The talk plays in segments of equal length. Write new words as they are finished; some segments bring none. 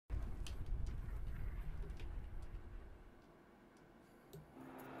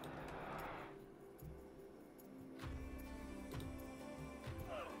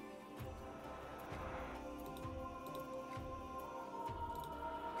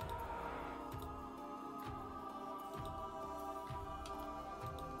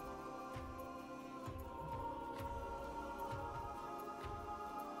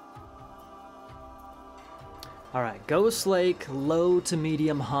All right, Ghost Lake, low to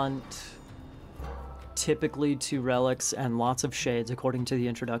medium hunt, typically 2 relics and lots of shades according to the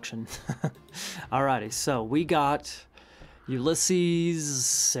introduction. Alrighty, so we got Ulysses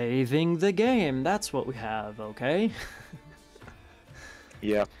saving the game. That's what we have, okay?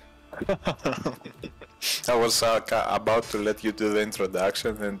 Yeah. I was about to let you do the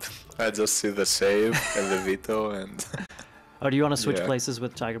introduction, and I just see the save and the veto, and Oh, do you want to switch Yeah. places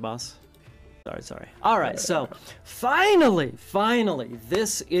with Tiger Boss? Sorry. Alright, so finally,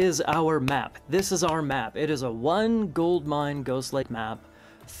 this is our map. This is our map. It is a 1 gold mine Ghost Lake map,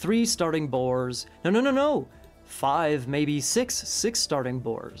 3 starting boars. No. 5, maybe 6 starting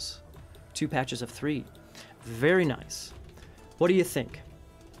boars. 2 patches of 3. Very nice. What do you think?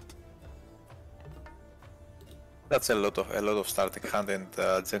 that's a lot of starting hunt, and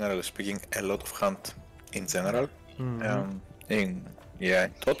generally speaking, a lot of hunt in general. In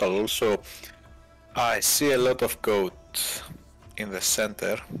total also, I see a lot of goat in the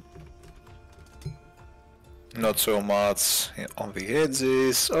center. Not so much on the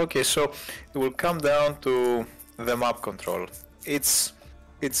edges. Okay, so it will come down to the map control. It's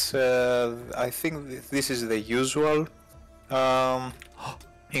I think this is the usual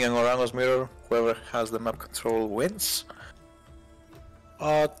in an Orango's mirror. Whoever has the map control wins.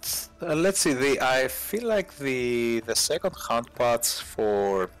 But let's see. I feel like the second hunt patch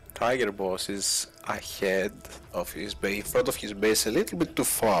for Tiger Boss is ahead of his base, in front of his base, a little bit too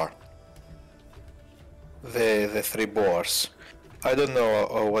far. The 3 boars. I don't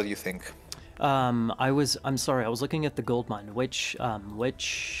know. What do you think? I'm sorry, I was looking at the gold mine. Which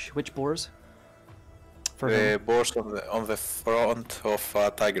boars? For him? The boars on the front of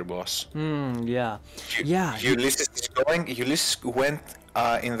Tiger Boss. Yeah. Ulysses went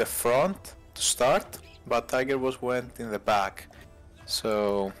in the front to start, but Tiger Boss went in the back.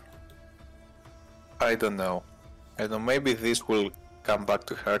 So I don't know. Maybe this will come back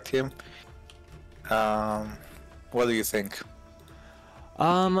to hurt him. What do you think?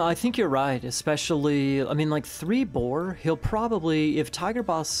 I think you're right, especially, I mean, like 3 boar, he'll probably, if Tiger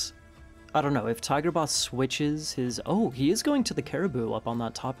Boss, I don't know, if Tiger Boss switches his, oh, he is going to the caribou up on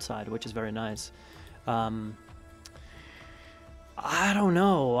that top side, which is very nice. I don't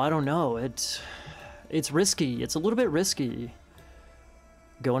know, it's risky, it's a little bit risky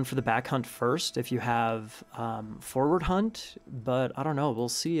going for the back hunt first if you have forward hunt, but I don't know, we'll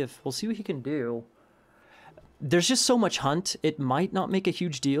see what he can do. There's just so much hunt, it might not make a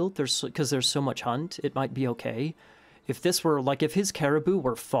huge deal, because there's so much hunt, it might be okay. If this were, like, if his caribou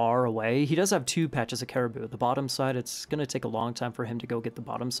were far away, he does have 2 patches of caribou. The bottom side, it's going to take a long time for him to go get the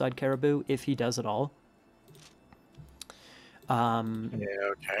bottom side caribou, if he does at all. Yeah,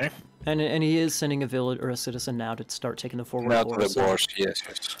 okay. And he is sending a village or a citizen now to start taking the forward Now to boars, the so- boars, yes.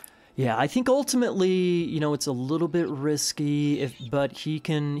 Yeah, I think ultimately, you know, it's a little bit risky, but he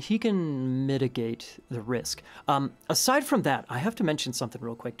can mitigate the risk. Aside from that, I have to mention something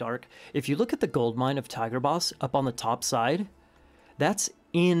real quick, Dark. If you look at the gold mine of Tiger Boss up on the top side, that's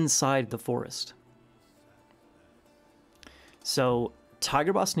inside the forest. So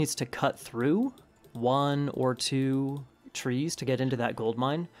Tiger Boss needs to cut through 1 or 2 trees to get into that gold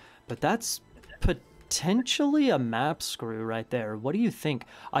mine, but that's potentially a map screw right there. What do you think?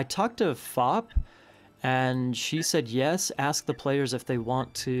 I talked to Fop, and she said yes. Ask the players if they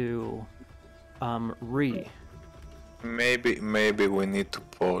want to Maybe we need to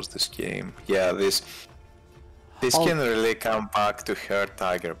pause this game. Yeah, this can really come back to hurt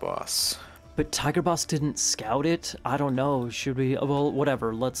Tiger Boss. But Tiger Boss didn't scout it. I don't know. Should we? Well,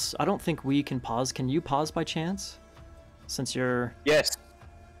 whatever. I don't think we can pause. Can you pause by chance? Since you're... Yes.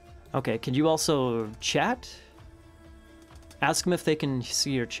 Okay, can you also chat? Ask them if they can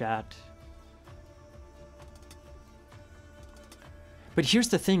see your chat. But here's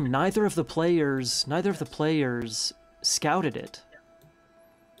the thing, neither of the players scouted it.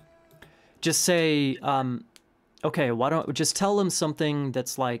 Just say, okay, why don't just tell them something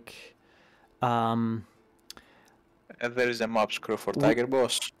that's like, There is a map screw for Tiger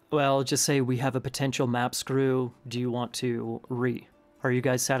Boss. well, just say we have a potential map screw. Do you want to Are you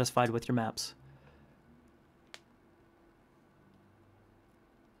guys satisfied with your maps?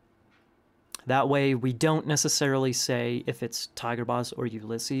 That way we don't necessarily say if it's Tiger Boss or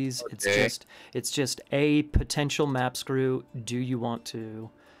Ulysses. Okay. It's just a potential map screw. Do you want to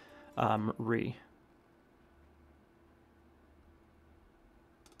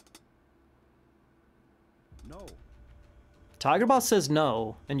No. Tiger Boss says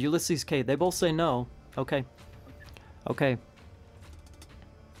no, and Ulysses K, they both say no. Okay. Okay.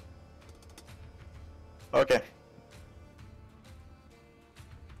 Okay.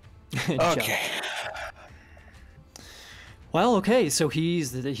 Ciao. Okay. Well, okay, so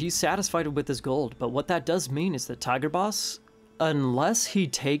he's satisfied with his gold, but what that does mean is that Tiger Boss, unless he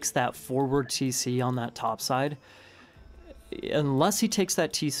takes that forward TC on that top side, unless he takes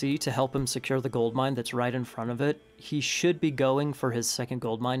that TC to help him secure the gold mine that's right in front of it, he should be going for his second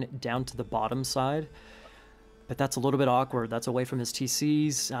gold mine down to the bottom side. But that's a little bit awkward. That's away from his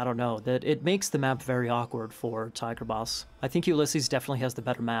TCs. I don't know. That it makes the map very awkward for Tiger Boss. I think Ulysses definitely has the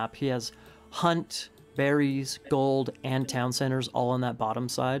better map. He has Hunt, berries, gold, and town centers all on that bottom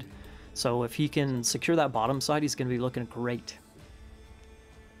side. So if he can secure that bottom side, he's going to be looking great.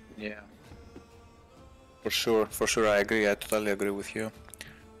 Yeah. For sure, I agree. I totally agree with you.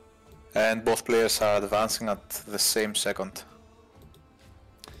 And both players are advancing at the same second.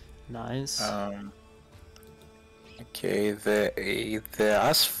 Nice. Okay,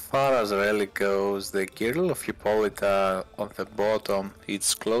 as far as rally goes, the Girdle of Hippolyta on the bottom,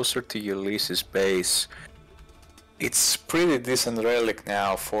 it's closer to Ulysses' base. It's pretty decent relic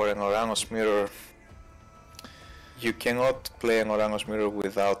now for an Ouranos Mirror. You cannot play an Ouranos Mirror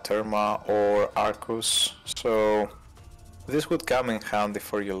without Therma or Arcus, so this would come in handy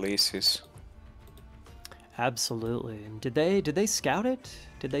for Ulysses. Absolutely. Did they scout it?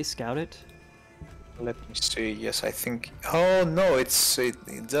 Did they scout it? Let me see. Yes, I think. Oh no, it's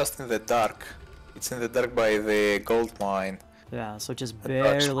just in the dark. It's in the dark by the gold mine. Yeah, so just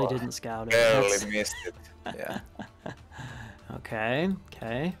barely didn't scout it. Barely missed it. Yeah. Okay.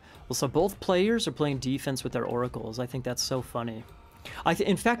 Well, so both players are playing defense with their oracles. I think that's so funny.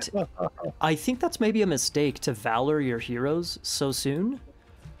 In fact, I think that's maybe a mistake to valor your heroes so soon.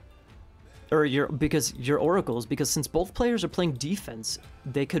 Or because your oracles, because since both players are playing defense,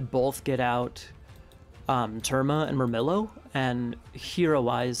 they could both get out Terma and Murmillo and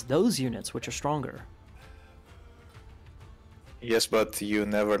heroize those units, which are stronger. Yes, but you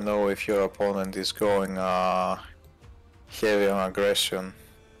never know if your opponent is going heavy on aggression.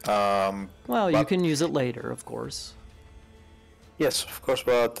 Well, you can use it later, of course. Yes, of course,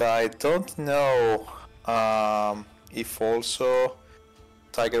 but I don't know if also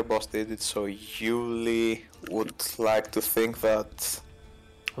Tiger Boss did it, so Yuli would like to think that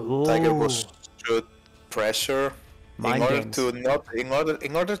Tiger Boss should pressure in order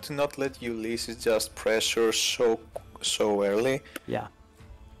to not let Ulysses just pressure so early.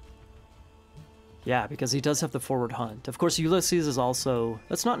 Yeah, because he does have the forward hunt. Of course, Ulysses is also,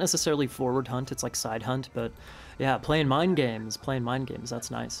 that's not necessarily forward hunt, it's like side hunt, but yeah, playing mind games, that's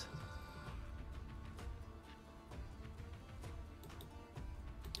nice.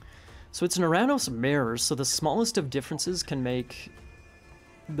 So it's an Ouranos mirror, so the smallest of differences can make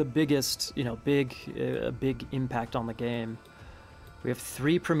the biggest, big impact on the game. We have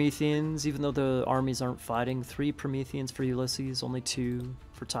 3 Prometheans, even though the armies aren't fighting. 3 Prometheans for Ulysses, only 2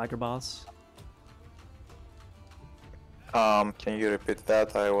 for Tiger Boss. Can you repeat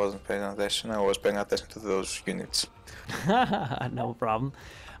that? I wasn't paying attention. I was paying attention to those units. No problem.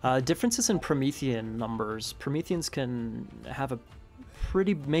 Differences in Promethean numbers. Prometheans can have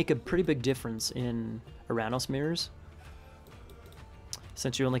make a pretty big difference in Ouranos mirrors,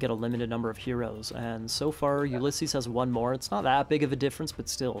 since you only get a limited number of heroes. And so far, Ulysses has 1 more. It's not that big of a difference, but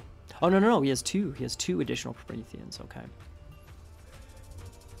still. Oh, no, he has 2. He has 2 additional Prometheans, okay.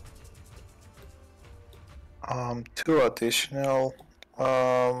 2 additional.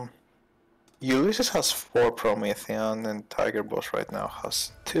 Ulysses has 4 Promethean, and Tiger Boss right now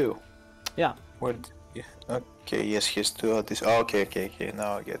has 2. Yeah. Okay, yes, he has 2 additional. Okay,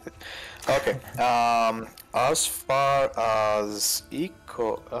 now I get it. Okay, as far as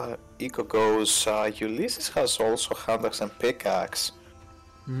Eco goes, Ulysses has also hand axe and pickaxe.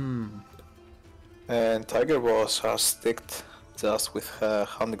 And Tiger Boss has sticked just with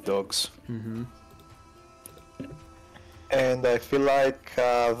hunting dogs. And I feel like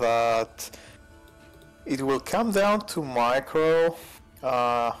that it will come down to micro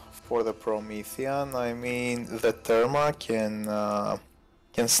for the Promethean. I mean, the Therma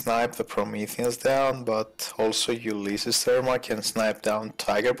can snipe the Prometheans down, but also Ulysses Therma can snipe down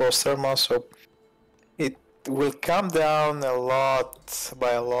Tiger Boss Therma, so it will come down a lot to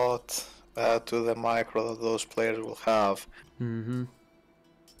the micro that those players will have.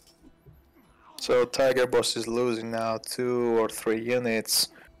 So Tiger Boss is losing now 2 or 3 units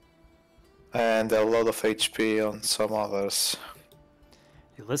and a lot of HP on some others.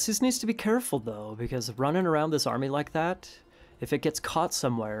 Ulysses needs to be careful though, because running around this army like that, if it gets caught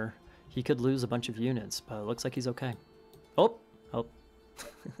somewhere, he could lose a bunch of units, but it looks like he's okay. Oh.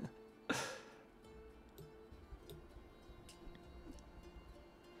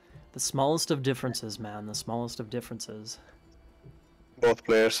 The smallest of differences, man, the smallest of differences. Both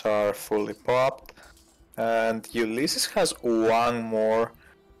players are fully popped. and Ulysses has one more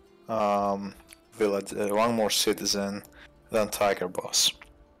village, one more citizen than Tiger Boss.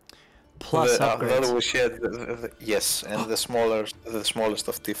 Plus upgrades. That was, yes, and the smallest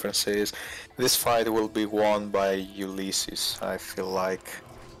of differences. This fight will be won by Ulysses, I feel like.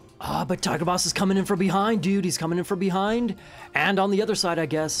 Ah, but Tiger Boss is coming in from behind, dude. He's coming in from behind. And on the other side, I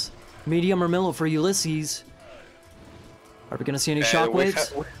guess. Medium Armillo for Ulysses. Are we going to see any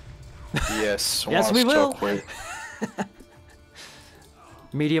shockwaves? Yes, yes, we will. Shockwave.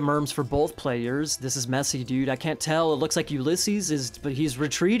 Medium Erms for both players. This is messy, dude. I can't tell. It looks like Ulysses is, but he's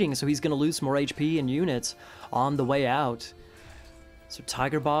retreating, so he's going to lose some more HP and units on the way out. So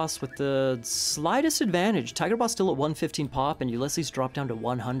Tiger Boss with the slightest advantage. Tiger Boss still at 115 pop, and Ulysses dropped down to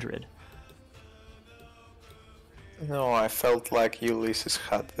 100. No, I felt like Ulysses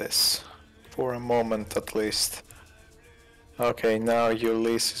had this. For a moment, at least. Okay, now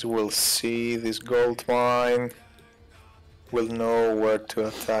Ulysses will see this gold mine. Will know where to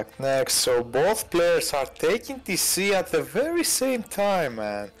attack next. So both players are taking TC at the very same time,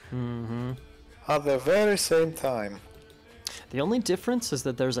 man. Mm-hmm. At the very same time. The only difference is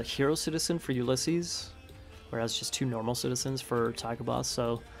that there's a hero citizen for Ulysses, whereas just 2 normal citizens for Tiger Boss,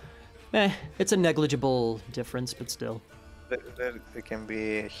 so it's a negligible difference, but still. There can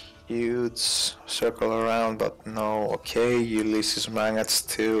be a huge circle around, but no, okay, Ulysses managed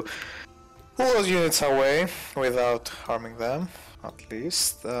to pull those units away without harming them, at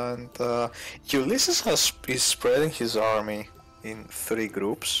least, and Ulysses is spreading his army in 3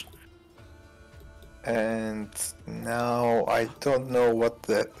 groups. And now I don't know what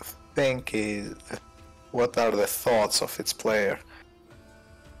the thing is. What are the thoughts of its player?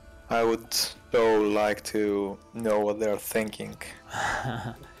 I would so like to know what they're thinking.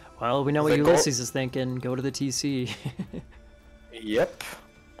 Well, we know what Ulysses is thinking. Go to the TC. Yep.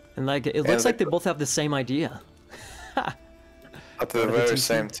 And like it looks like they both have the same idea. At the very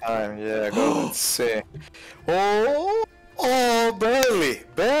same time, yeah. Go let's see. Oh, barely,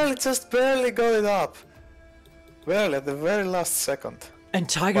 just barely got it up. Barely, at the very last second. And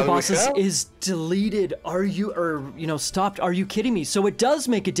Tiger Boss is deleted. Are you, stopped? Are you kidding me? So it does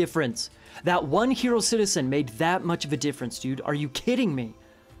make a difference. That one hero citizen made that much of a difference, dude. Are you kidding me?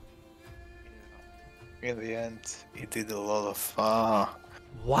 In the end, it did a lot of.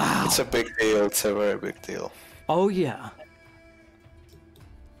 Wow. It's a big deal. It's a very big deal. Oh yeah.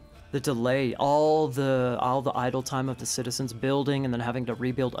 The delay, all the idle time of the citizens building and then having to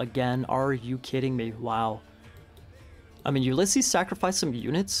rebuild again. Are you kidding me? Wow. I mean, Ulysses sacrificed some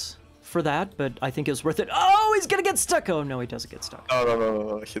units for that, but I think it was worth it. Oh, he's gonna get stuck. Oh no, he doesn't get stuck.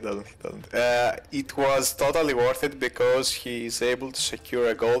 No, he doesn't. It was totally worth it because he is able to secure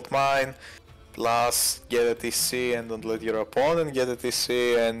a gold mine, plus get a TC and don't let your opponent get a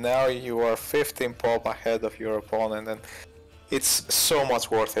TC, and now you are 15 pop ahead of your opponent, and it's so much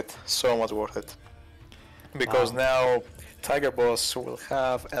worth it. So much worth it. Because now Tiger Boss will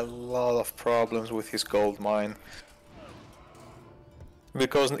have a lot of problems with his gold mine.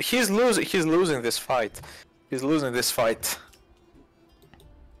 Because he's losing this fight. He's losing this fight.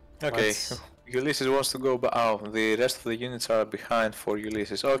 Okay, Ulysses wants to go, but the rest of the units are behind for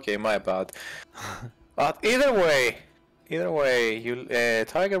Ulysses. Okay, my bad. But either way,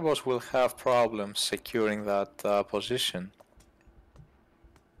 Tiger Boss will have problems securing that position.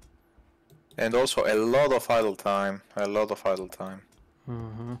 And also a lot of idle time.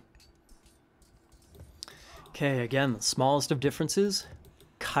 Mm-hmm. Okay, again, the smallest of differences.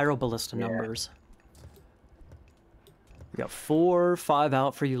 Chiroballista numbers. We got 4, 5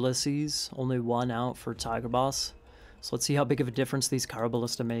 out for Ulysses, only 1 out for Tiger Boss. So let's see how big of a difference these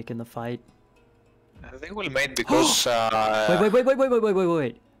Chiroballista make in the fight. I think we'll make because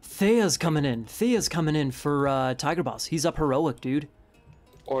Wait. Thea's coming in for Tiger Boss. He's up heroic, dude.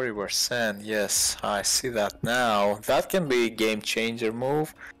 40%, yes, I see that now. That can be a game changer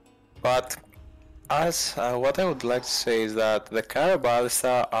move, but as what I would like to say is that the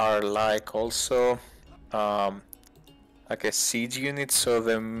Chiroballista are like also like a siege unit, so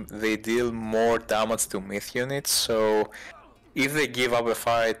they deal more damage to myth units. So if they give up a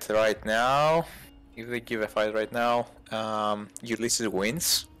fight right now, Ulysses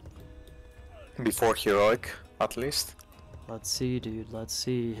wins before heroic, at least. Let's see, dude. Let's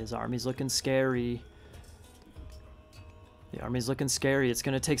see. His army's looking scary. The army's looking scary. It's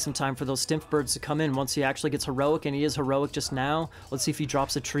going to take some time for those Stimpf birds to come in once he actually gets heroic, and he is heroic just now. Let's see if he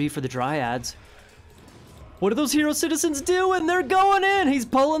drops a tree for the Dryads. What are those hero citizens doing? They're going in! He's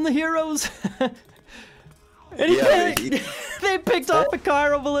pulling the heroes! And they picked off a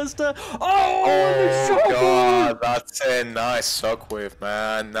Chiroballista! Oh god, that's a nice shockwave,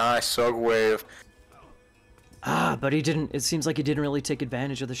 man. Nice shockwave. Ah, but he didn't. It seems like he didn't really take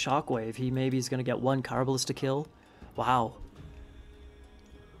advantage of the shockwave. He maybe is gonna get one Carbalist kill. Wow.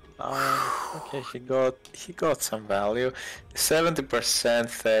 Okay, he got some value. 70%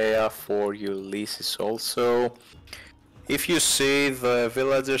 Thea for Ulysses also. If you see the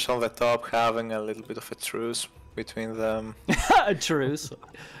villagers on the top having a little bit of a truce between them. A truce.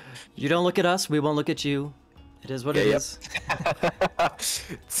 You don't look at us, we won't look at you. It is what it is.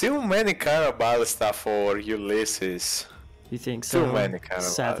 Too many Caraballista for Ulysses. You think so? Too many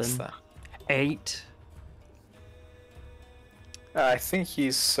Caraballista. 7, 8. I think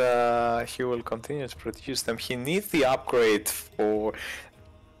he will continue to produce them. He needs the upgrade for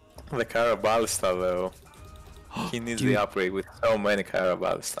the Caraballista though. He needs the upgrade with so many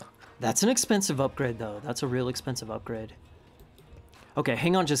Caraballista. That's an expensive upgrade though. That's a real expensive upgrade. Okay,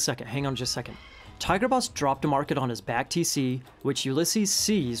 hang on just a second. Hang on just a second. Tiger Boss dropped a market on his back TC, which Ulysses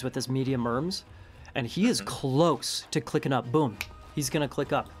sees with his medium merms, and he is close to clicking up. Boom. He's gonna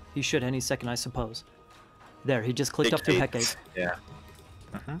click up. He should any second, I suppose. There, he just clicked up through Hecate. Yeah.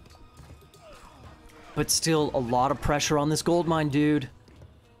 But still, a lot of pressure on this gold mine, dude.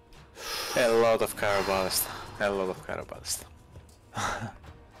 A lot of Caraballista. A lot of Caraballista.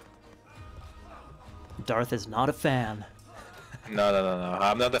 Darth is not a fan. No.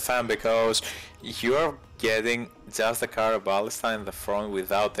 I'm not a fan because you're getting just the Caraballista in the front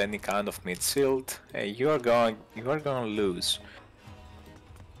without any kind of mid shield. You are going to lose.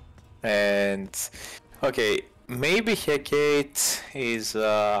 And okay, maybe Hecate is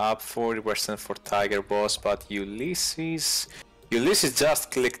up 40% for Tiger Boss, but Ulysses just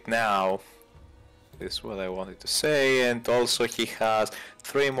clicked now. This is what I wanted to say, and also he has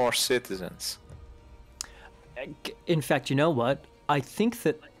 3 more citizens. In fact, you know what? I think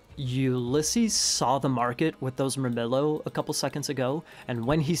that Ulysses saw the market with those Murmillo a couple seconds ago, and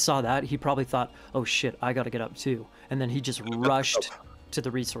when he saw that, he probably thought, oh shit, I gotta get up too. And then he just rushed to the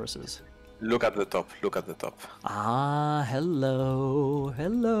resources. Look at the top, look at the top. Ah, hello.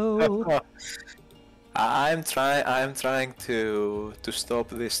 I'm trying to stop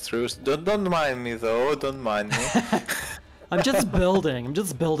this truce. Don't mind me though, don't mind me. I'm just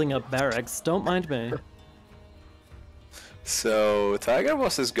building up barracks. Don't mind me. So Tiger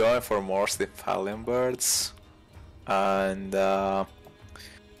Boss is going for more Stimphalian birds, and a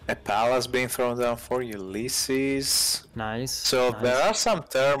palace being thrown down for Ulysses. Nice. So nice. there are some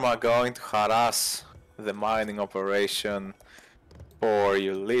Therma going to harass the mining operation for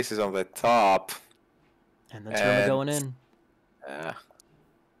Ulysses on the top. And the Therma going in.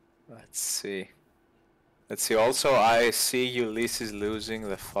 Let's see. Also, I see Ulysses losing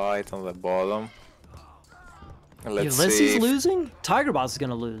the fight on the bottom. Ulysses losing? Tiger Boss is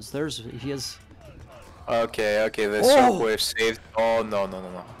gonna lose. He is. Okay, the shockwave saved. Oh no.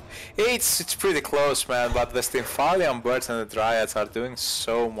 It's pretty close, man. But the Stimphalian birds and the Dryads are doing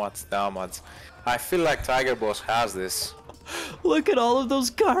so much damage. I feel like Tiger Boss has this. Look at all of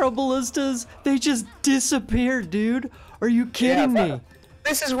those Caraballistas. They just disappeared, dude. Are you kidding me?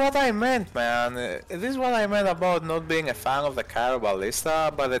 This is what I meant, man. This is what I meant about not being a fan of the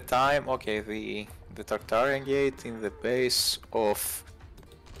Caraballista. By the time, okay, the Tartarian Gate in the base of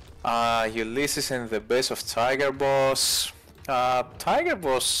Ulysses and the base of Tiger Boss. Tiger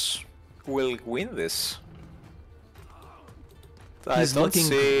Boss will win this. He's looking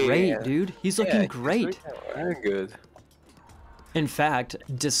great, dude. He's looking great. He's looking very good. In fact,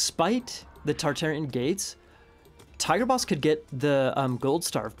 despite the Tartarian Gates, Tiger Boss could get the gold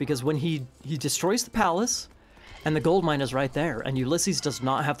starve because when he destroys the palace, and the gold mine is right there, and Ulysses does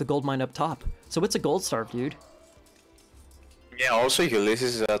not have the gold mine up top. So it's a gold starve, dude. Yeah, also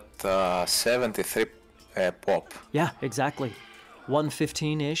Ulysses is at 73 pop. Yeah, exactly.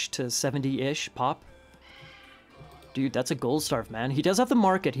 115-ish to 70-ish pop. Dude, that's a gold starve, man. He does have the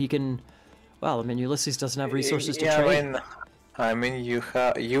market. He can... Well, I mean, Ulysses doesn't have resources to trade. I mean, you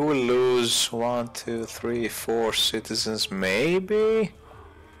will lose 1, 2, 3, 4 citizens, maybe?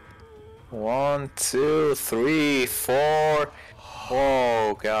 1, 2, 3, 4.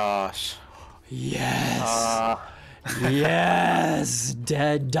 Oh gosh. Yes. Yes.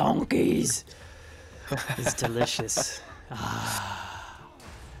 Dead donkeys. It's delicious.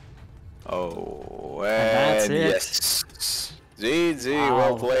 Oh, and that's it. Yes. GG,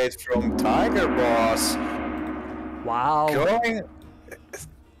 well played from Tiger Boss. Wow.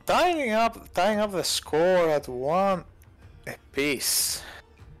 Tying up the score at 1 apiece.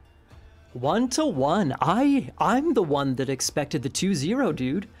 1-1. I'm the one that expected the 2-0,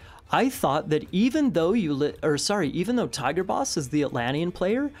 dude. I thought that even though Tiger Boss is the Atlantean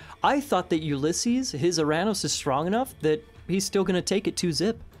player, I thought that Ulysses, his Aranos is strong enough that he's still gonna take it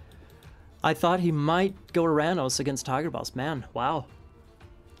 2-zip. I thought he might go Aranos against Tiger Boss. Man, wow.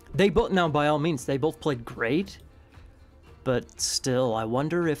 They both, now by all means, they both played great. But still, I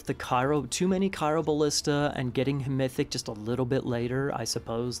wonder if the too many Cairo Ballista and getting him Mythic just a little bit later, I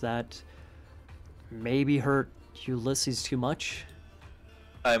suppose that maybe hurt Ulysses too much.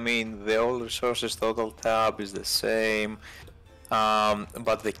 I mean, the all resources total tab is the same,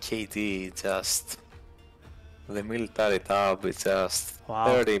 but the KD just, the military tab is just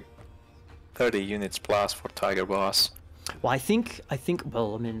Wow. 30 units plus for Tiger Boss. Well, I think,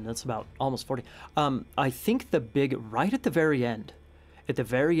 well, I mean, that's about almost 40. I think right at the very end,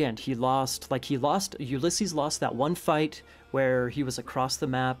 he lost, Ulysses lost that one fight where he was across the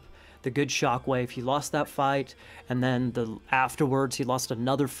map, the good shockwave, he lost that fight, and then afterwards he lost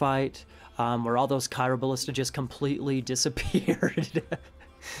another fight, where all those Cairo Ballista just completely disappeared.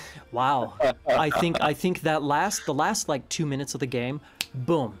 Wow. I think the last like 2 minutes of the game,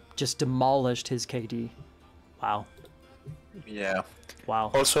 boom, just demolished his KD. Wow. Yeah.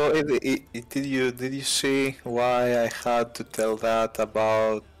 Wow. Also, did you see why I had to tell that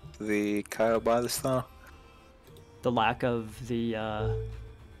about the Cairo Ballista? The lack of the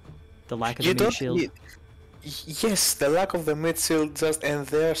mid shield. Yes, the lack of the mid shield, just, and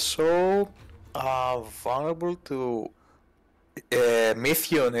they're so vulnerable to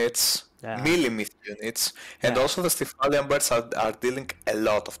myth units, Yeah. melee myth units, and Yeah. also the Stifalian birds are dealing a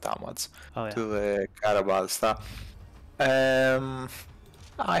lot of damage Oh, yeah. to the Cairo Ballista.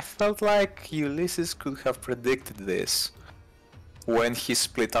 I felt like Ulysses could have predicted this when he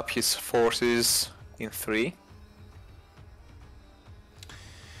split up his forces in 3.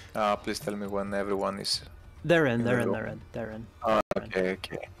 Please tell me when everyone is... They're in. Okay.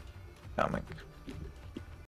 Coming.